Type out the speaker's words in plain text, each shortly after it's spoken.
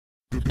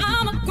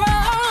I'm a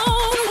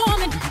grown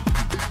woman.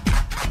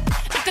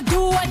 I could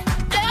do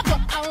whatever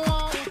I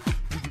want.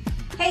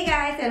 Hey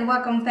guys, and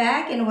welcome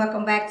back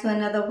to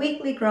another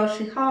weekly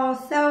grocery haul.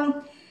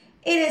 So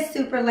it is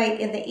super late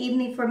in the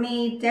evening for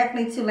me.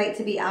 Definitely too late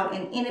to be out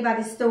in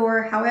anybody's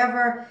store.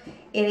 However,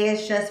 it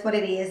is just what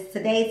it is.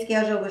 Today's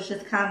schedule was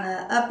just kind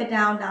of up and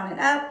down, down and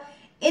up.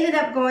 Ended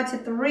up going to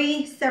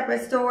 3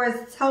 separate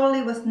stores.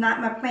 Totally was not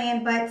my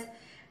plan, but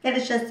that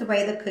is just the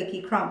way the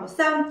cookie crumbles.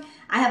 So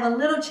I have a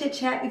little chit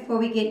chat before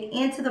we get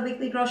into the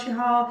weekly grocery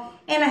haul,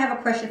 and I have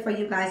a question for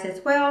you guys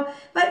as well.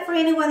 But for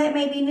anyone that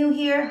may be new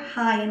here,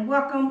 hi and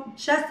welcome.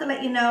 Just to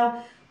let you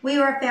know, we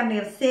are a family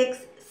of 6,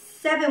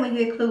 7 when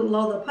you include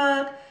Lola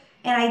Pug,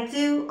 and I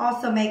do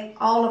also make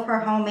all of her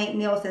homemade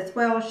meals as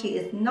well. She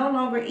is no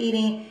longer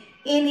eating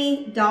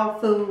any dog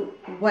food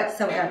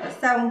whatsoever.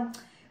 So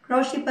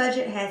grocery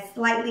budget has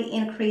slightly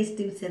increased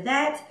due to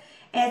that,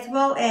 as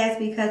well as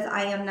because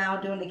I am now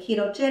doing the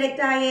ketogenic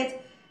diet.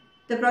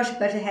 The grocery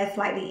budget has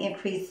slightly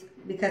increased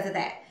because of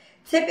that.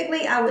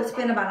 Typically, I would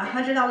spend about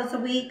 $100 a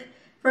week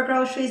for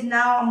groceries.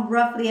 Now I'm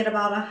roughly at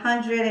about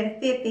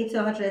 $150 to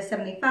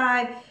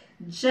 $175,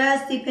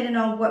 just depending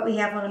on what we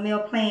have on the meal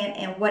plan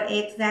and what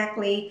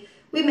exactly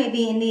we may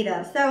be in need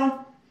of.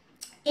 So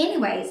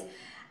anyways,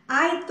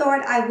 I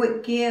thought I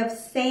would give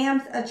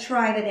Sam's a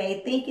try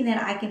today, thinking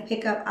that I can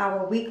pick up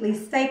our weekly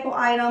staple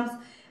items,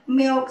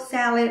 milk,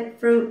 salad,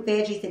 fruit,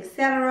 veggies,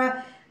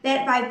 etc.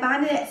 That by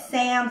buying it at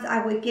Sam's,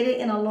 I would get it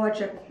in a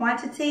larger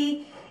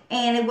quantity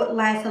and it would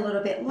last a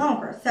little bit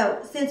longer.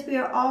 So since we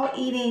are all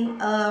eating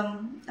a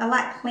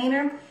lot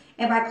cleaner,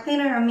 and by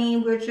cleaner I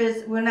mean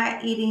we're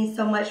not eating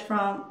so much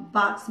from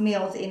boxed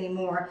meals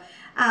anymore.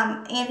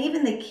 And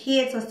even the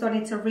kids are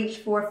starting to reach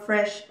for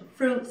fresh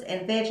fruits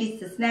and veggies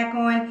to snack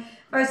on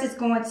versus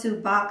going to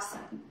boxed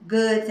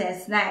goods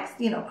and snacks,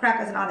 you know,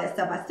 crackers and all that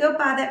stuff. I still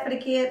buy that for the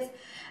kids.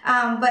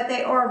 But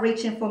they are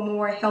reaching for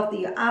more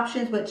healthier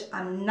options, which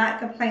I'm not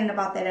complaining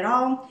about that at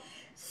all.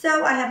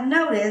 So I have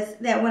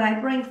noticed that when I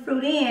bring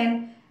fruit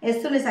in,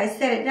 as soon as I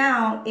set it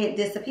down, it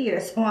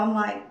disappears. So I'm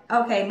like,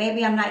 okay,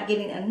 maybe I'm not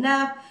getting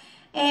enough,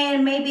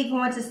 and maybe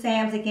going to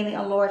Sam's and getting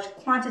a large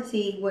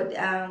quantity would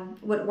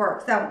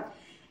work. So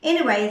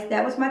anyways,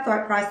 that was my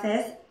thought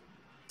process.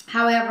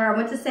 However, I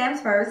went to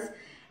Sam's first,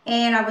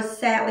 and I was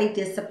sadly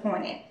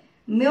disappointed.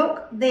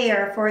 Milk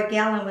there for a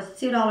gallon was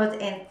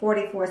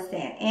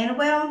 $2.44. And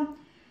well,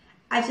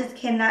 I just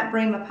cannot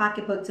bring my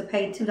pocketbook to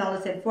pay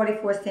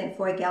 $2.44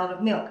 for a gallon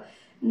of milk.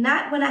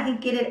 Not when I can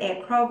get it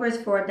at Kroger's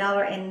for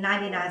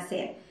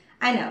 $1.99.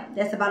 I know,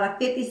 that's about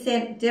a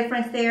 50-cent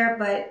difference there,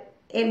 but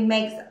it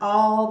makes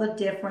all the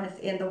difference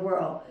in the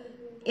world.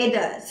 It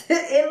does.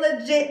 It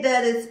legit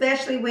does,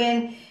 especially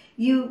when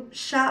you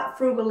shop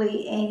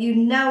frugally and you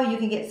know you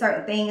can get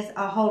certain things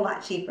a whole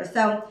lot cheaper.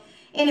 So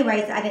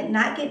anyways, I did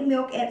not get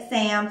milk at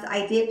Sam's.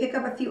 I did pick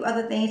up a few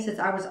other things since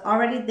I was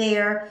already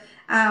there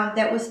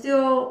that was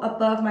still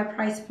above my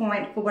price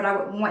point for what I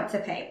would want to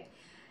pay.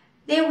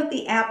 Then with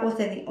the apples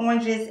and the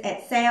oranges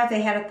at Sam's,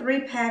 they had a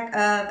 3-pack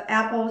of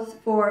apples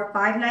for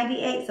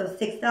 $5.98, so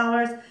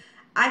 $6.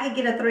 I could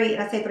get a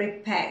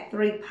 3-pack,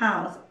 3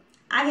 pounds.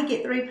 I could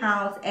get 3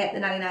 pounds at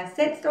the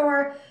 99-cent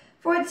store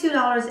for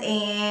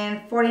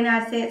 $2.49 or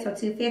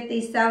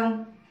 $2.50.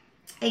 So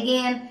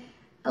again,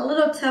 a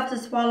little tough to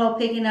swallow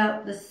picking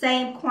up the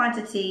same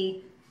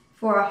quantity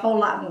for a whole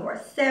lot more.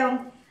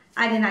 So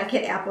I did not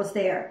get apples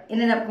there.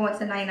 Ended up going to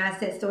the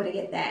 99-cent store to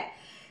get that.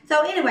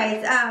 So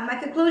anyways, my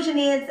conclusion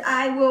is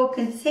I will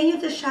continue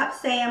to shop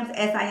Sam's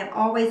as I have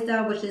always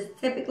done, which is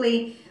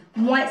typically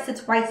once to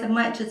twice a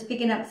month, just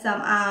picking up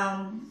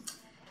some,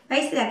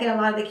 basically I get a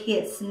lot of the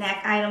kids'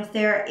 snack items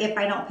there if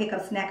I don't pick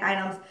up snack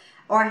items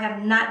or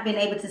have not been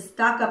able to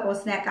stock up on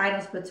snack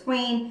items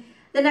between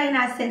the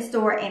 99-cent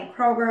store and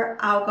Kroger.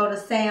 I'll go to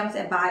Sam's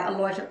and buy a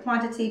larger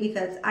quantity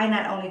because I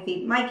not only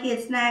feed my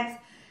kids snacks,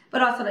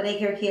 but also the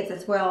daycare kids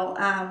as well.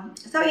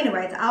 So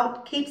anyways, I'll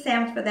keep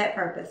Sam's for that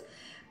purpose.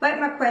 But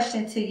my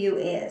question to you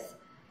is,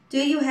 do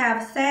you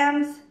have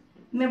Sam's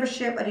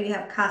membership or do you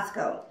have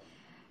Costco?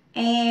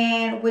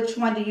 And which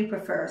one do you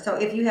prefer? So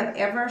if you have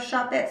ever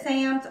shopped at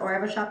Sam's or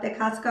ever shopped at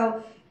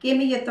Costco, give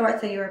me your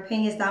thoughts and your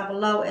opinions down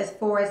below as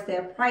far as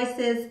their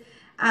prices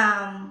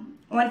on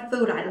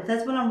food items.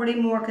 That's what I'm really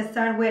more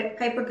concerned with.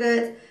 Paper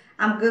goods,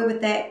 I'm good with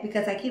that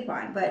because I keep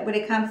on. But when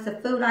it comes to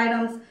food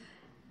items,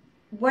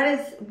 what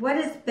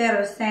is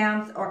better,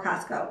 Sam's or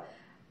Costco?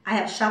 I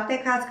have shopped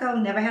at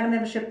Costco, never had a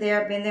membership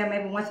there, been there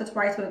maybe once or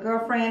twice with a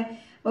girlfriend,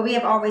 but we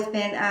have always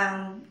been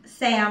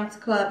Sam's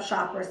Club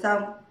shoppers.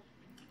 So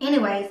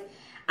anyways,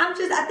 I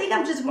think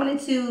I'm just wanting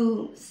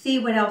to see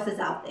what else is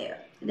out there.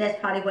 That's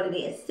probably what it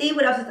is. See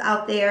what else is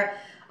out there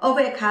over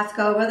at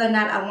Costco, whether or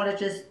not I want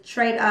to just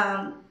trade,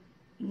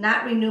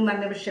 not renew my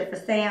membership for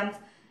Sam's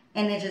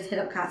and then just hit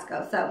up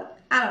Costco. So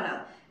I don't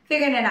know,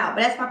 figuring it out.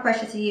 But that's my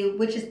question to you: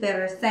 which is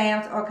better,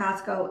 Sam's or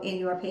Costco, in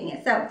your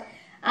opinion? So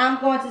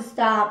I'm going to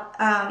stop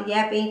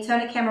yapping,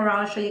 turn the camera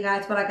around and show you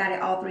guys what I got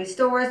at all 3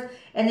 stores.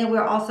 And then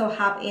we'll also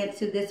hop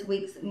into this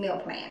week's meal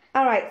plan.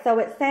 Alright, so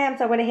at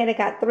Sam's, I went ahead and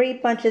got 3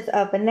 bunches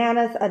of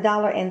bananas,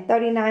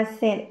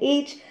 $1.39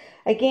 each.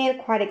 Again,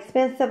 quite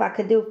expensive. I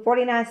could do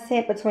 49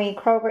 cents between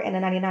Kroger and the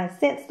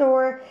 99-cent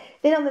store.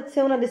 Then on the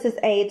tuna, this is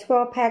a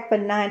 12-pack for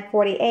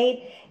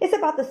 $9.48. It's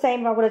about the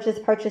same if I would have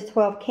just purchased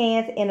 12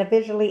 cans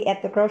individually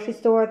at the grocery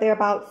store. They're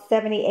about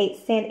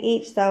 78 cents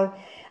each, so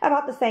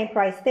about the same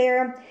price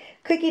there.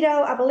 Cookie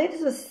dough, I believe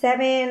this was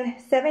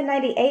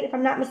 $7.98 if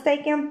I'm not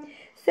mistaken.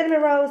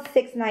 Cinnamon rolls,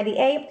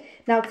 $6.98.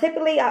 Now,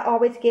 typically, I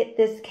always get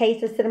this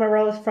case of cinnamon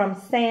rolls from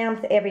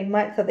Sam's every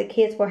month, so the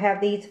kids will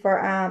have these for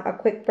a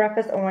quick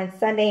breakfast on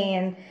Saturday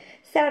and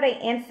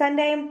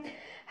Sunday.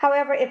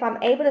 However, if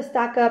I'm able to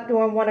stock up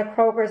during one of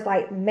Kroger's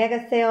like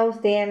mega sales,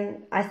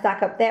 then I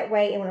stock up that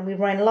way, and when we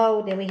run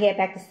low, then we head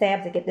back to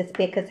Sam's and get this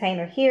big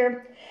container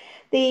here.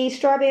 The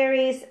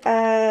strawberries,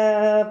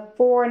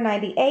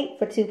 $4.98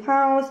 for 2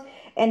 pounds,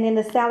 and then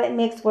the salad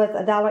mix was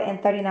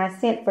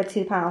 $1.39 for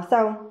 2 pounds.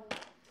 So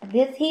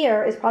this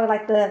here is probably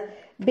like the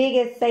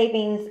biggest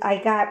savings I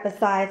got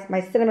besides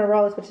my cinnamon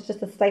rolls, which is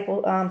just a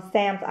staple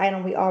Sam's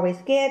item we always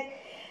get.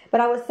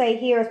 But I would say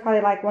here is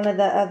probably like one of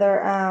the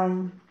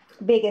other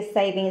biggest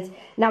savings.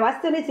 Now, I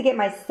still need to get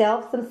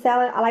myself some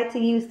salad. I like to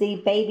use the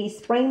baby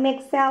spring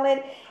mix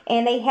salad,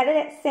 and they had it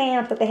at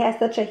Sam's, but they had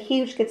such a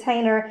huge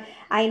container.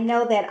 I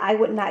know that I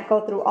would not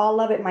go through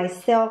all of it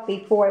myself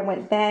before it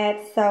went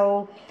bad,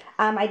 so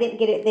I didn't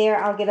get it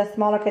there. I'll get a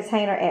smaller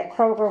container at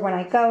Kroger when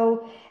I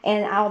go,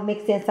 and I'll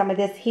mix in some of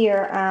this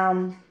here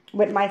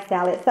with my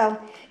salad. So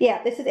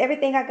yeah, this is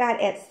everything I got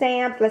at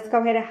Sam's. Let's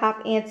go ahead and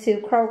hop into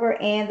Kroger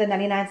and the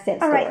 99-cent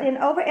store. All right, then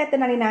over at the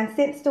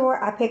 99-cent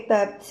store, I picked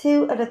up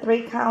 2 of the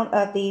 3 count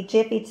of the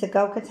Jiffy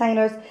to-go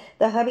containers.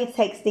 The hubby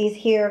takes these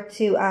here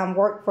to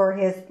work for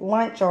his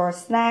lunch or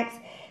snacks.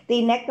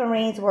 The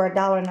nectarines were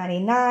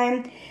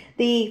 $1.99.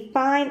 The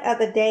find of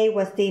the day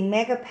was the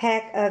mega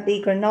pack of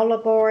the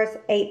granola bars,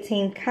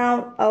 18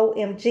 count.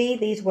 OMG,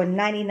 these were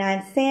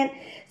 99 cents.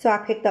 So I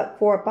picked up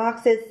 4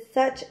 boxes.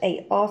 Such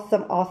a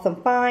awesome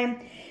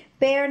find.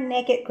 Bare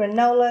Naked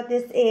granola.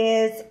 This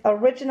is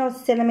original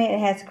cinnamon. It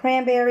has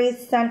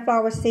cranberries,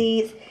 sunflower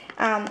seeds,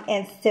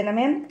 and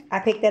cinnamon. I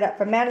picked that up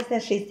for Madison.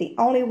 She's the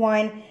only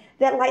one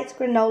that likes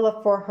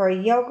granola for her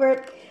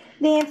yogurt.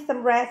 Then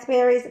some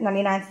raspberries,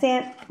 99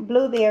 cents.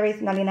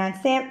 Blueberries,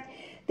 99 cents.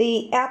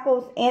 The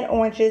apples and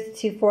oranges,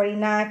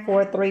 $2.49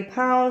 for 3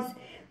 pounds.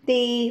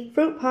 The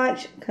fruit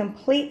punch,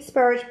 complete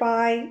spurge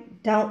buy.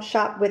 Don't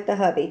shop with the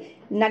hubby.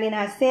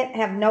 99 cents.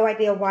 Have no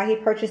idea why he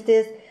purchased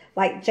this.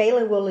 Like,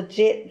 Jalen will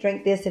legit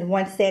drink this in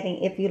one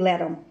setting if you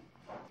let him.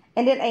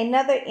 And then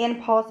another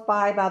impulse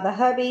buy by the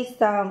hubby.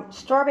 Some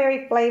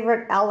strawberry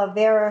flavored aloe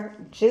vera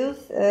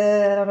juice.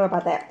 I don't know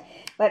about that.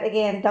 But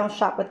again, don't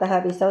shop with the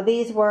hubby. So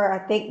these were, I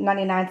think,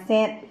 99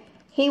 cents.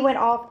 He went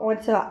off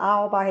onto an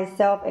aisle by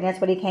himself, and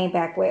that's what he came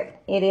back with.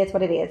 It is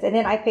what it is. And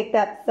then I picked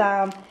up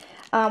some,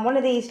 one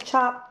of these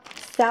chopped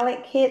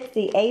salad kits,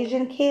 the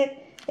Asian kit.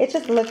 It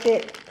just looked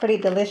pretty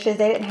delicious.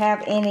 They didn't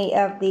have any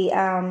of the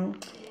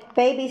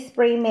baby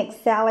spring mix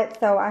salad,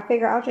 so I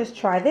figure I'll just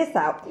try this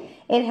out.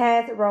 It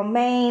has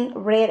romaine,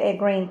 red and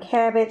green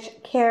cabbage,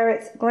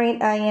 carrots,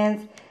 green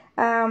onions.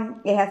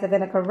 It has a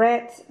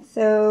vinaigrette.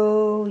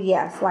 So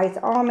yeah, sliced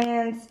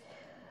almonds,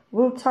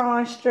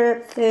 Wouton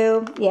strips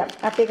too. Yeah,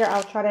 I figure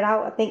I'll try that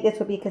out. I think this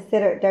would be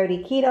considered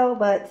dirty keto,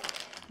 but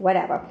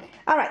whatever.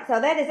 All right,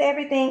 so that is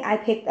everything I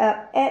picked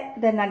up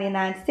at the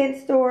 99-cent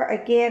store.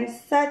 Again,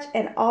 such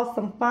an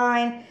awesome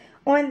find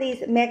on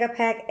these mega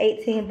pack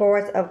 18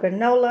 bars of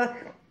granola.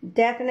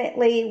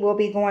 Definitely will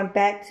be going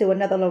back to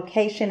another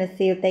location to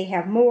see if they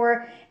have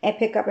more and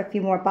pick up a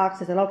few more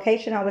boxes. The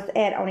location I was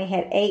at only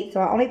had 8, so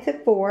I only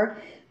took 4.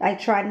 I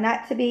tried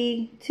not to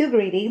be too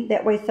greedy.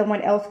 That way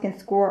someone else can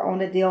score on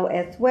the deal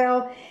as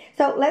well.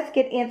 So let's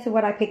get into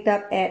what I picked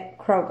up at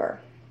Kroger.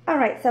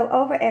 Alright, so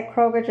over at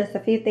Kroger, just a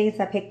few things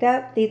I picked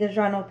up. The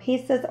DiGiorno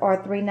pizzas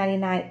are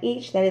 $3.99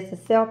 each. That is the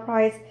sale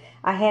price.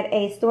 I had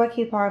a store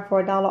coupon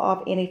for $1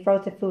 off any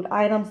frozen food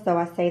items, so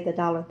I saved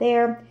 $1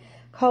 there.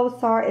 Cold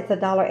Star is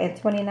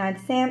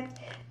 $1.29.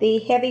 The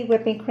heavy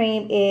whipping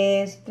cream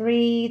is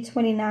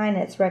 $3.29.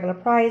 That's regular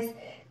price.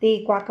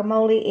 The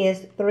guacamole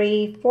is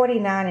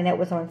 $3.49, and that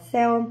was on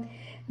sale.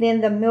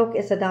 Then the milk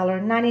is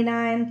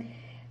 $1.99.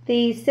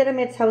 The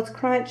Cinnamon Toast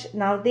Crunch.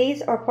 Now,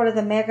 these are part of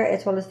the mega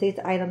as well as these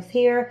items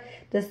here.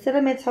 The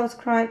Cinnamon Toast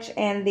Crunch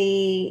and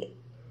the,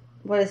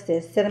 what is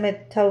this? Cinnamon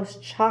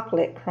Toast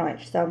Chocolate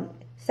Crunch. So,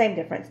 same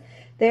difference.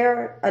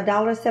 They're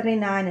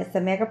 $1.79. It's the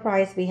mega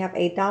price. We have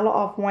a $1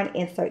 off one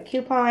insert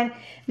coupon,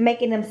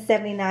 making them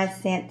 79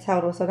 cents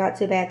total. So not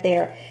too bad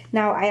there.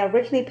 Now, I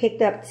originally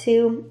picked up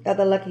 2 of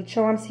the Lucky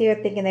Charms here,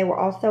 thinking they were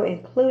also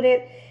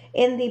included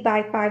in the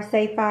buy 5,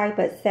 save 5,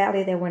 but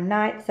sadly they were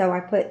not. So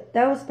I put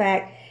those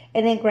back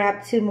and then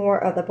grabbed 2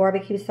 more of the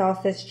barbecue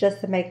sauces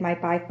just to make my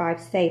buy 5,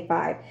 save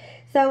 5.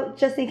 So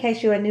just in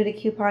case you are new to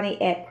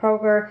couponing at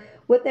Kroger,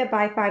 with their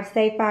buy 5,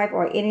 save 5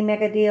 or any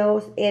mega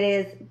deals, it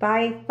is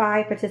buy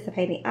 5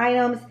 participating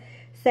items,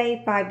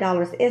 save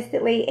 $5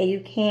 instantly, and you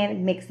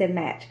can mix and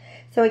match.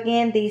 So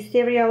again, these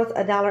cereals,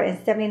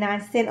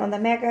 $1.79 on the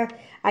Mega.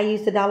 I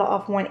used $1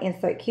 off one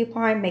insert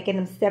coupon, making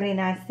them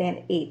 79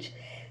 cents each.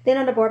 Then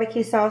on the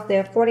barbecue sauce,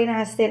 they're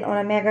 49 cents on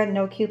a Mega.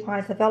 No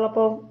coupons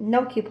available.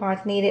 No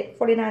coupons needed.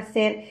 49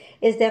 cents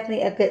is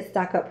definitely a good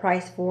stock up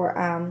price for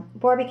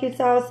barbecue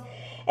sauce.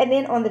 And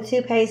then on the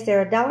toothpaste,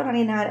 they're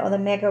 $1.99 on the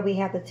Mega. We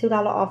have the $2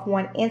 off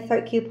one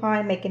insert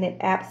coupon, making it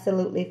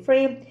absolutely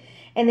free.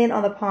 And then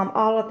on the palm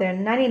olive, they're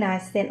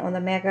 99 cents on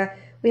the Mega.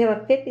 We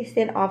have a 50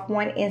 cent off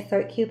one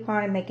insert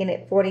coupon, making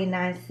it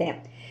 49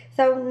 cents.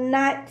 So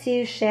not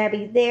too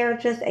shabby there.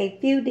 Just a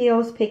few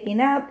deals picking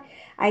up.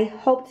 I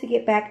hope to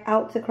get back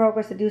out to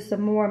Kroger's to do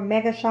some more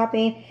Mega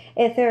shopping,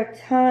 as there are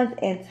tons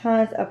and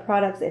tons of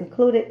products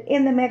included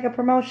in the Mega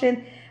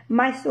promotion.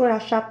 My store I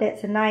shopped at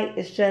tonight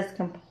is just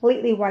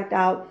completely wiped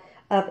out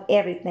of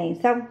everything.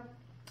 So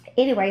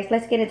anyways,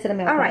 let's get into the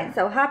meal plan. Alright,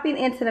 so hopping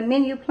into the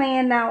menu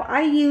plan now.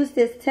 I use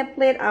this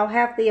template. I'll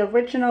have the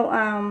original,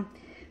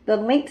 the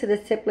link to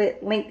this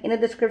template linked in the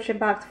description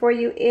box for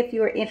you if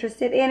you're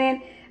interested in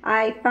it.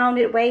 I found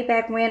it way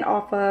back when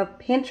off of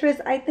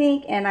Pinterest, I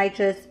think, and I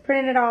just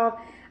printed it off.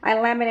 I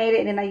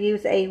laminated it, and I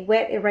use a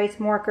wet erase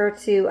marker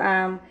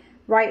to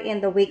write in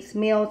the week's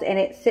meals, and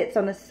it sits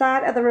on the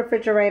side of the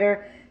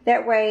refrigerator.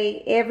 That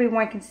way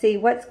everyone can see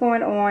what's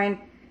going on,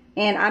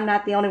 and I'm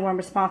not the only one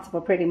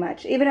responsible pretty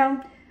much. Even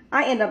though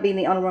I end up being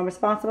the only one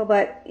responsible,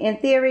 but in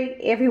theory,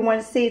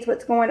 everyone sees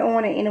what's going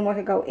on, and anyone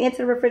can go into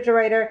the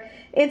refrigerator,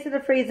 into the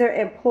freezer,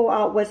 and pull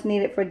out what's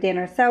needed for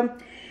dinner. So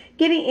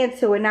getting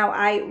into it now,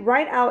 I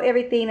write out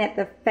everything that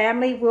the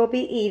family will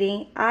be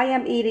eating. I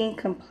am eating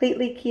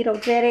completely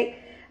ketogenic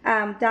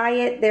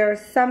diet. There are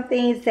some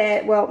things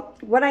that, well,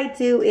 what I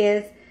do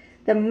is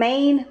the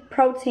main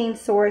protein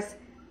source,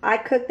 I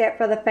cook that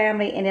for the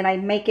family, and then I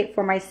make it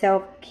for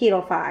myself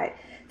ketofied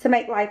to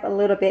make life a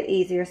little bit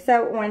easier.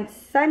 So on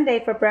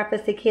Sunday for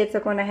breakfast, the kids are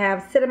going to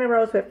have cinnamon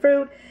rolls with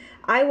fruit.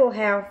 I will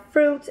have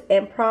fruit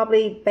and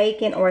probably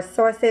bacon or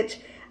sausage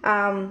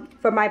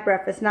for my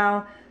breakfast.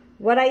 Now,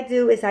 what I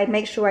do is I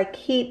make sure I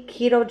keep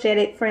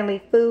ketogenic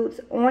friendly foods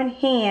on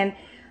hand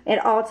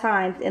at all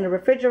times, in the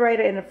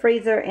refrigerator, in the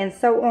freezer, and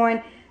so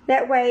on.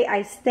 That way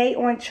I stay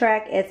on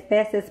track as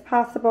best as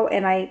possible,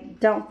 and I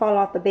don't fall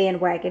off the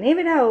bandwagon,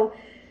 even though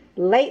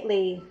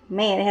lately,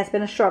 man, it has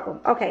been a struggle.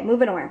 Okay,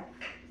 moving on.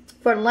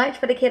 For lunch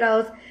for the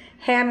kiddos,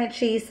 ham and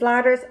cheese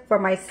sliders. For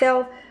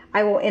myself,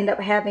 I will end up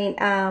having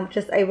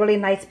just a really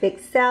nice big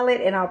salad,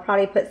 and I'll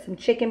probably put some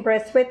chicken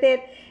breasts with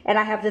it. And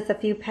I have just a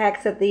few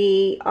packs of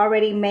the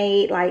already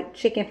made like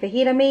chicken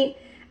fajita meat.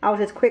 I'll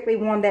just quickly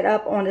warm that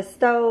up on the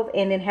stove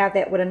and then have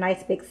that with a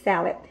nice big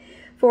salad.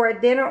 For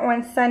dinner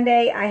on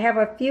Sunday, I have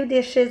a few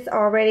dishes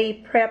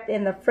already prepped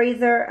in the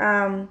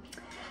freezer,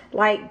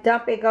 like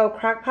dump and go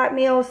crock pot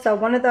meals. So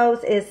one of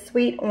those is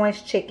sweet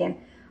orange chicken.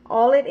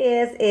 All it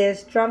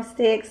is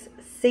drumsticks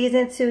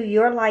seasoned to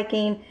your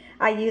liking.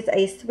 I use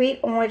a sweet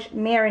orange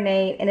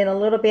marinade and then a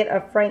little bit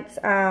of Frank's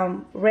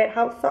red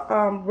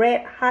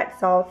hot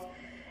sauce.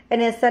 And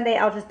then Sunday,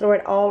 I'll just throw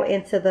it all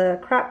into the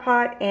crock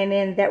pot, and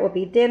then that will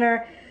be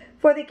dinner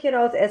for the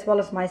kiddos as well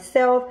as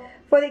myself.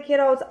 For the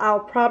kiddos, I'll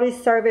probably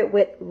serve it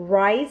with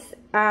rice,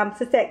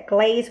 since that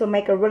glaze will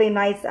make a really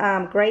nice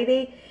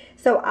gravy.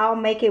 So I'll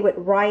make it with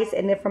rice,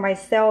 and then for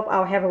myself,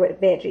 I'll have it with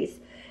veggies.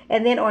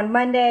 And then on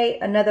Monday,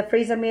 another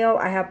freezer meal.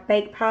 I have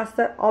baked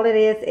pasta. All it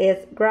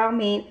is ground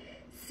meat,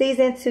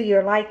 seasoned to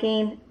your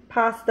liking,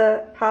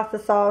 pasta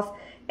sauce,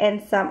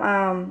 and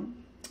some,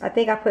 I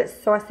think I put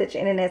sausage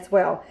in it as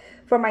well.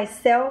 For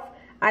myself,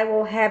 I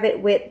will have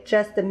it with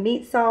just the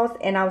meat sauce,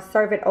 and I'll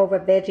serve it over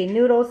veggie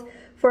noodles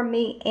for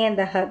me and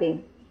the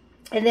hubby.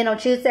 And then on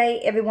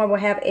Tuesday, everyone will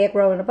have egg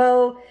roll in a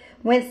bowl.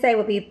 Wednesday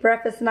will be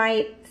breakfast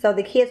night, so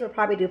the kids will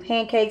probably do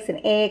pancakes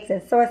and eggs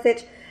and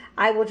sausage.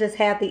 I will just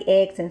have the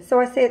eggs and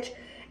sausage.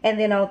 And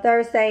then on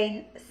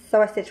Thursday,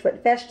 sausage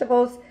with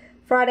vegetables.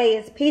 Friday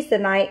is pizza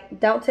night.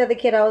 Don't tell the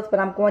kiddos, but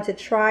I'm going to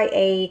try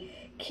a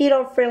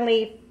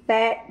keto-friendly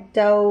fat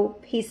dough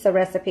pizza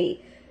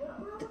recipe.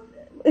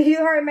 You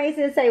heard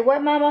Mason say,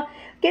 what, Mama?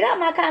 Get out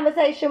my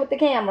conversation with the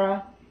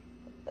camera.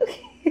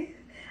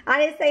 I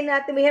didn't say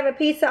nothing. We have a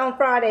pizza on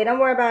Friday. Don't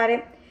worry about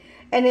it.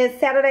 And then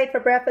Saturday for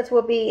breakfast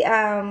will be,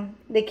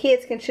 the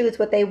kids can choose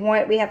what they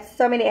want. We have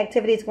so many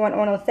activities going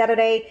on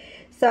Saturday.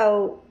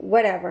 So,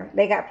 whatever.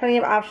 They got plenty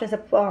of options to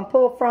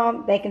pull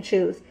from. They can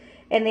choose.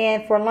 And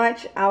then for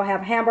lunch, I'll have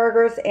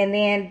hamburgers. And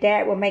then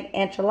Dad will make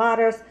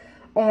enchiladas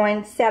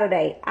on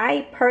Saturday.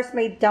 I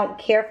personally don't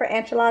care for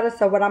enchiladas,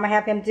 so what I'm gonna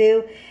have him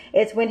do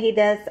is when he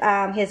does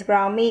his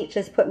ground meat,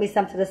 just put me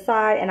some to the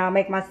side, and I'll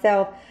make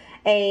myself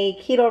a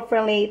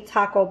keto-friendly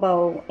taco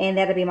bowl, and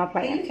that'll be my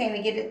plan. You can't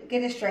even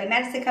get it straight.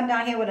 Madison come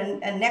down here with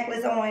a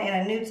necklace on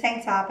and a new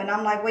tank top, and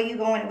I'm like, where you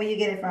going? Where you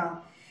get it from?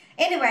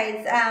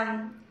 Anyways,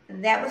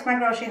 that was my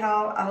grocery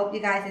haul. I hope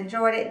you guys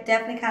enjoyed it.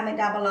 Definitely comment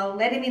down below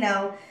letting me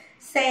know,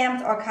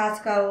 Sam's or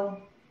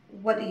Costco,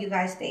 what do you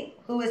guys think?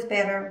 Who is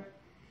better?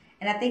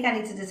 And I think I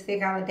need to just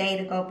figure out a day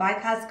to go by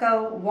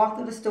Costco, walk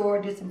through the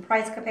store, do some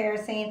price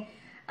comparison.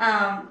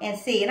 and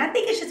see. And I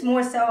think it's just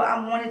more so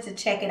I wanted to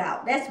check it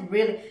out. That's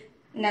really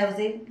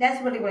nosy.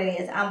 That's really what it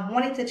is. I'm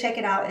wanting to check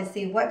it out and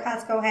see what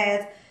Costco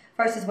has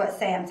versus what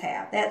Sam's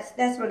have.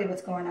 That's really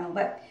what's going on.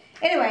 But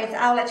anyways,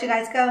 I'll let you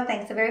guys go.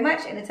 Thanks so very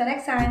much. And until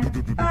next time,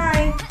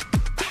 bye.